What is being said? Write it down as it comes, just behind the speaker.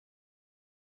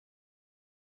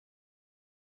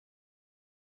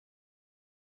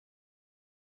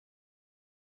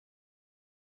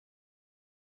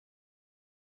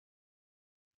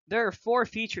There are four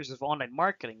features of online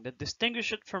marketing that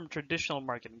distinguish it from traditional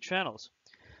marketing channels.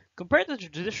 Compared to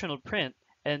traditional print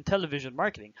and television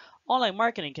marketing, online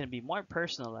marketing can be more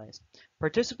personalized,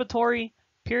 participatory,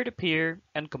 peer-to-peer,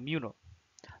 and communal.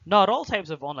 Not all types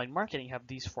of online marketing have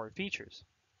these four features.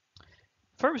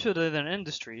 Firms within an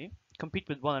industry compete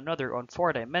with one another on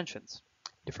four dimensions: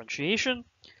 differentiation,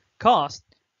 cost,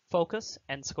 focus,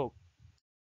 and scope.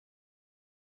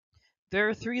 There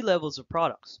are three levels of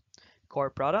products. Core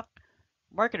product.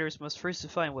 Marketers must first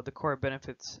define what the core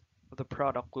benefits of the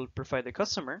product will provide the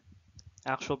customer.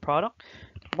 Actual product.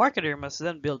 Marketer must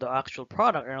then build the actual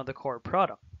product around the core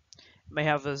product. It may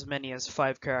have as many as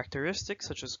 5 characteristics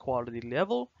such as quality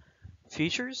level,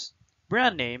 features,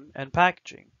 brand name, and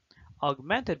packaging.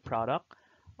 Augmented product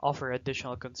offer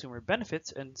additional consumer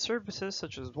benefits and services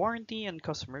such as warranty and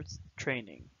customer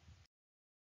training.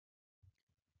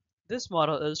 This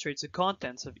model illustrates the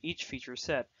contents of each feature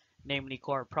set, namely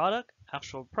core product,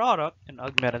 actual product, and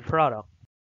augmented product.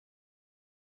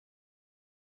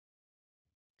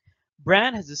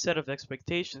 Brand has a set of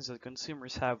expectations that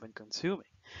consumers have when consuming,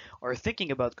 or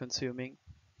thinking about consuming,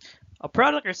 a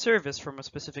product or service from a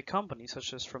specific company,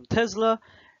 such as from Tesla,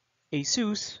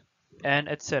 Asus, and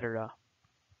etc.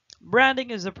 Branding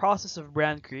is the process of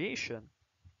brand creation.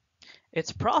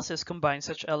 Its process combines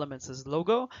such elements as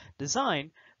logo,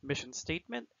 design, mission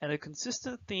statement, and a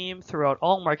consistent theme throughout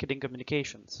all marketing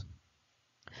communications.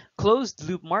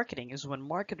 Closed-loop marketing is when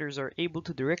marketers are able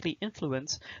to directly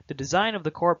influence the design of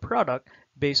the core product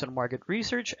based on market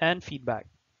research and feedback.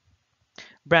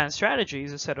 Brand strategy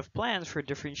is a set of plans for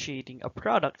differentiating a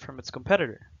product from its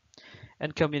competitor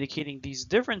and communicating these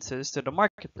differences to the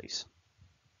marketplace.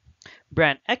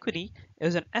 Brand equity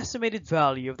is an estimated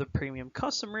value of the premium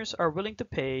customers are willing to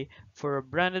pay for a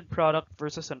branded product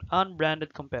versus an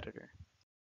unbranded competitor.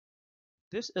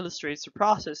 This illustrates the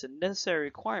process and necessary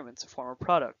requirements to form a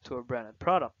product to a branded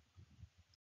product.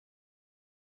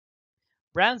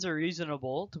 Brands are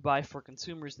reasonable to buy for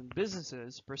consumers and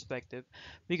businesses' perspective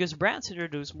because brands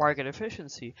introduce market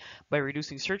efficiency by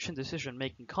reducing search and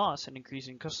decision-making costs and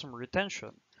increasing customer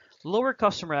retention, lower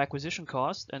customer acquisition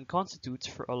costs, and constitutes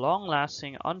for a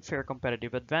long-lasting unfair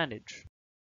competitive advantage.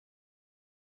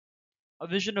 A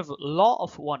vision of law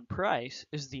of one price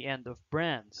is the end of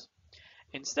brands.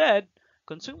 Instead,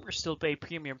 consumers still pay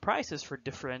premium prices for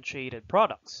differentiated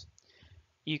products.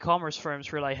 E-commerce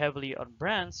firms rely heavily on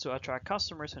brands to attract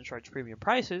customers and charge premium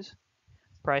prices.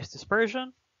 Price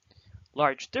dispersion,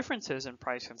 large differences in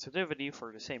price sensitivity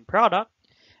for the same product,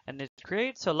 and it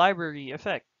creates a library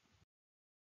effect.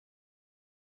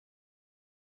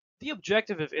 The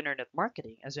objective of internet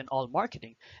marketing, as in all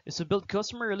marketing, is to build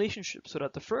customer relationships so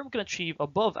that the firm can achieve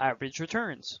above average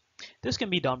returns. This can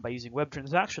be done by using web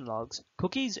transaction logs,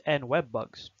 cookies, and web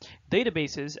bugs,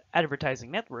 databases,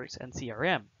 advertising networks, and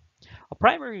CRM. A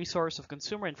primary source of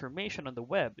consumer information on the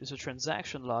web is a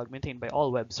transaction log maintained by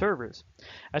all web servers.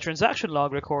 A transaction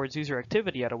log records user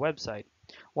activity at a website,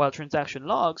 while transaction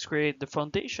logs create the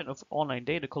foundation of online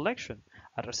data collection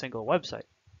at a single website.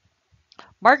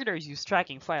 Marketers use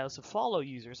tracking files to follow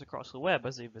users across the web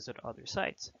as they visit other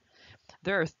sites.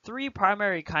 There are three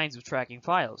primary kinds of tracking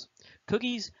files: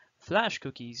 cookies, flash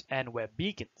cookies, and web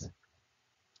beacons.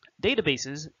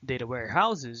 Databases, data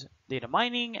warehouses, data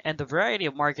mining, and a variety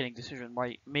of marketing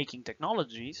decision-making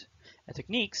technologies and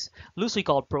techniques, loosely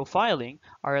called profiling,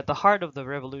 are at the heart of the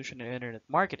revolution in internet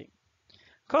marketing.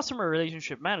 Customer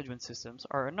relationship management systems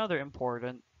are another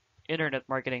important internet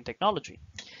marketing technology.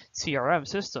 CRM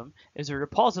system is a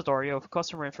repository of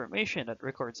customer information that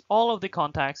records all of the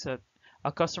contacts that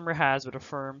a customer has with a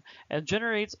firm and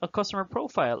generates a customer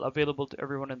profile available to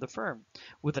everyone in the firm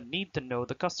with a need to know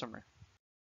the customer.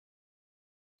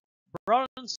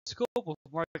 Broaden scope of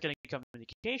marketing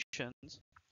communications,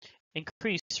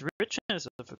 increase richness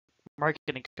of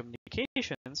marketing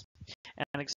communications,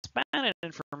 and expanded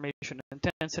information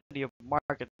intensity of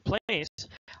marketplace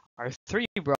are three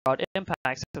broad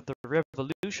impacts of the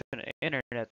revolution in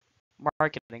internet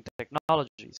marketing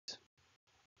technologies.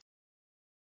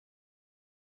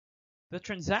 The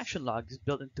transaction log is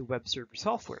built into web server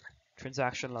software.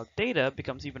 Transaction log data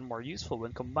becomes even more useful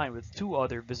when combined with two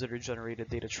other visitor-generated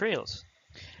data trails: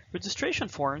 registration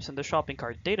forms and the shopping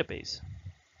cart database.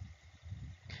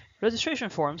 Registration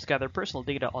forms gather personal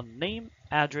data on name,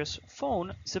 address,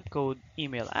 phone, zip code,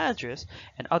 email address,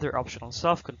 and other optional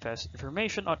self-confessed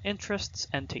information on interests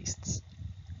and tastes.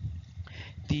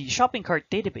 The shopping cart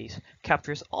database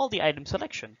captures all the item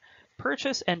selection,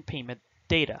 purchase, and payment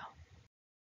data.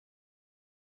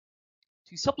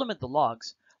 To supplement the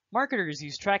logs, marketers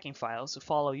use tracking files to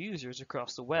follow users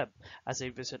across the web as they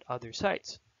visit other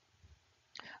sites.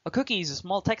 A cookie is a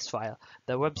small text file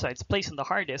that websites place on the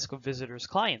hard disk of visitors'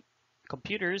 client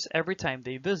computers every time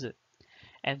they visit,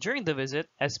 and during the visit,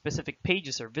 as specific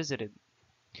pages are visited.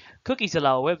 Cookies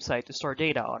allow a website to store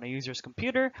data on a user's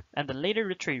computer and then later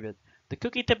retrieve it. The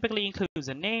cookie typically includes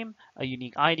a name, a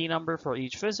unique ID number for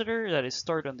each visitor that is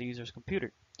stored on the user's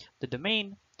computer, the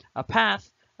domain, a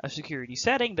path, a security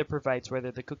setting that provides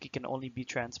whether the cookie can only be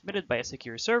transmitted by a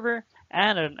secure server,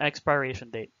 and an expiration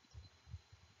date.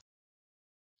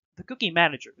 The cookie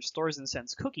manager stores and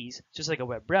sends cookies just like a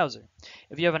web browser.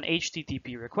 If you have an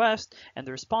HTTP request and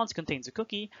the response contains a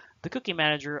cookie, the cookie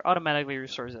manager automatically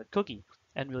restores that cookie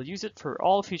and will use it for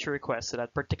all future requests to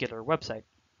that particular website.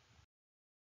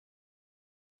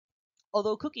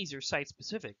 Although cookies are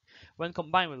site-specific, when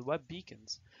combined with web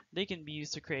beacons, they can be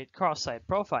used to create cross-site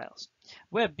profiles.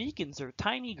 Web beacons are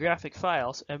tiny graphic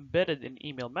files embedded in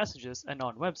email messages and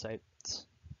on websites.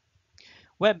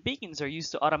 Web beacons are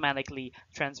used to automatically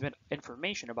transmit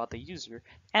information about the user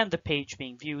and the page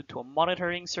being viewed to a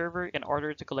monitoring server in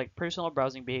order to collect personal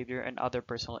browsing behavior and other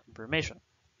personal information.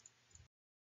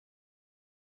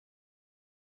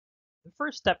 The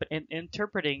first step in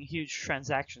interpreting huge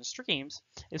transaction streams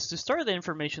is to store the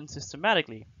information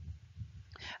systematically.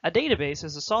 A database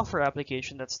is a software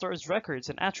application that stores records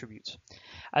and attributes.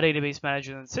 A database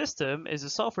management system is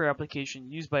a software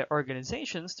application used by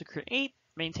organizations to create,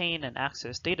 maintain, and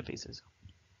access databases.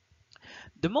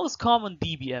 The most common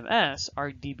DBMS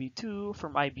are DB2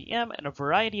 from IBM and a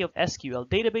variety of SQL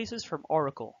databases from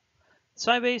Oracle,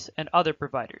 Sybase, and other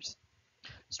providers.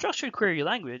 Structured query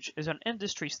language is an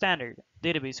industry standard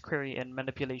database query and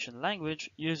manipulation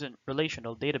language used in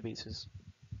relational databases.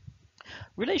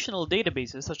 Relational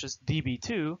databases such as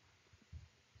DB2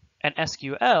 and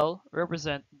SQL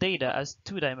represent data as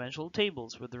two-dimensional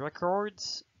tables with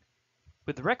records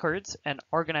and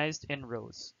organized in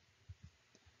rows,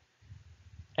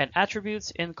 and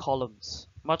attributes in columns,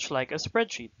 much like a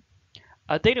spreadsheet.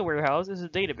 A data warehouse is a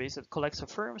database that collects a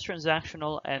firm's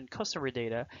transactional and customer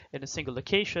data in a single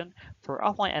location for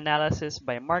offline analysis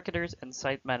by marketers and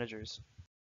site managers.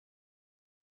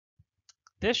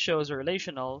 This shows a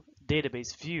relational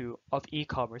database view of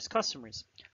e-commerce customers.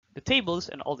 The tables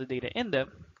and all the data in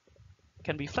them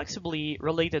can be flexibly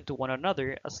related to one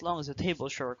another as long as the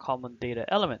tables show a common data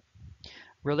element.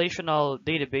 Relational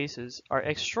databases are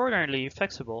extraordinarily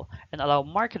flexible and allow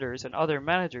marketers and other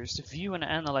managers to view and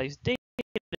analyze data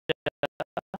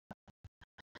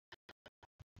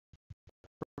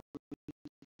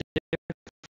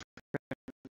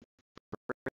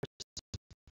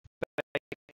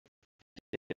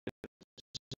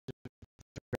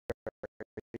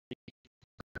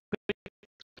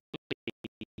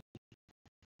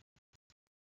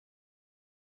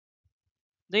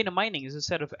Data mining is a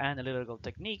set of analytical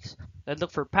techniques that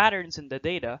look for patterns in the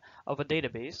data of a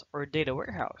database or data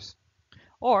warehouse,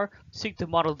 or seek to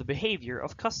model the behavior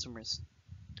of customers.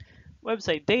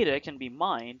 Website data can be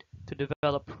mined to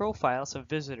develop profiles of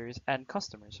visitors and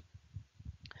customers.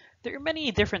 There are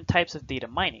many different types of data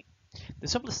mining. The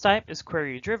simplest type is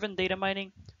query-driven data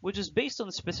mining, which is based on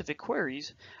specific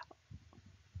queries.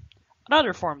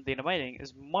 Another form of data mining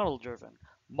is model-driven.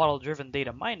 Model-driven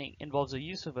data mining involves the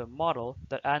use of a model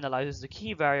that analyzes the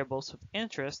key variables of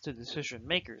interest to decision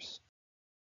makers.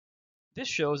 This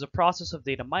shows a process of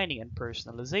data mining and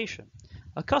personalization.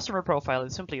 A customer profile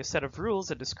is simply a set of rules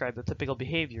that describe the typical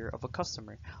behavior of a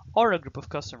customer or a group of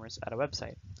customers at a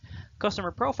website.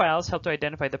 Customer profiles help to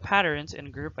identify the patterns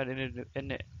in group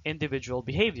and individual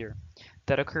behavior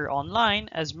that occur online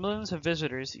as millions of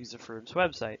visitors use a firm's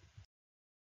website.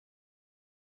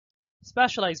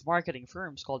 Specialized marketing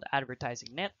firms called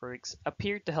advertising networks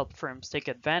appear to help firms take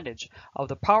advantage of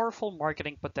the powerful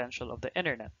marketing potential of the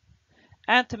internet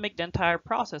and to make the entire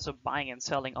process of buying and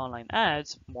selling online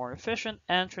ads more efficient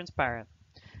and transparent.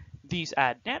 These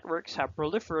ad networks have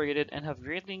proliferated and have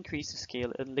greatly increased the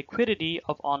scale and liquidity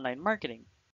of online marketing.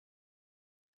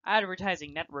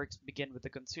 Advertising networks begin with the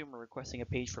consumer requesting a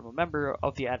page from a member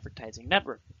of the advertising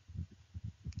network.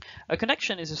 A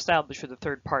connection is established with a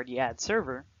third-party ad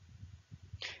server.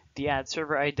 The ad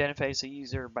server identifies the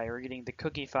user by reading the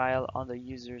cookie file on the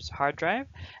user's hard drive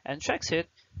and checks its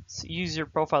user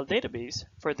profile database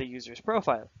for the user's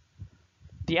profile.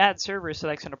 The ad server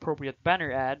selects an appropriate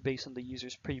banner ad based on the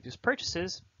user's previous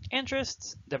purchases,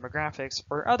 interests, demographics,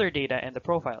 or other data in the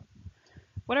profile.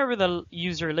 Whenever the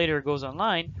user later goes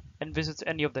online and visits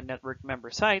any of the network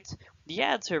member sites, the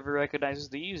ad server recognizes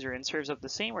the user and serves up the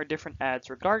same or different ads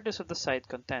regardless of the site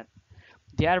content.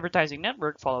 The advertising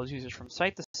network follows users from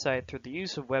site to site through the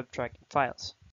use of web tracking files.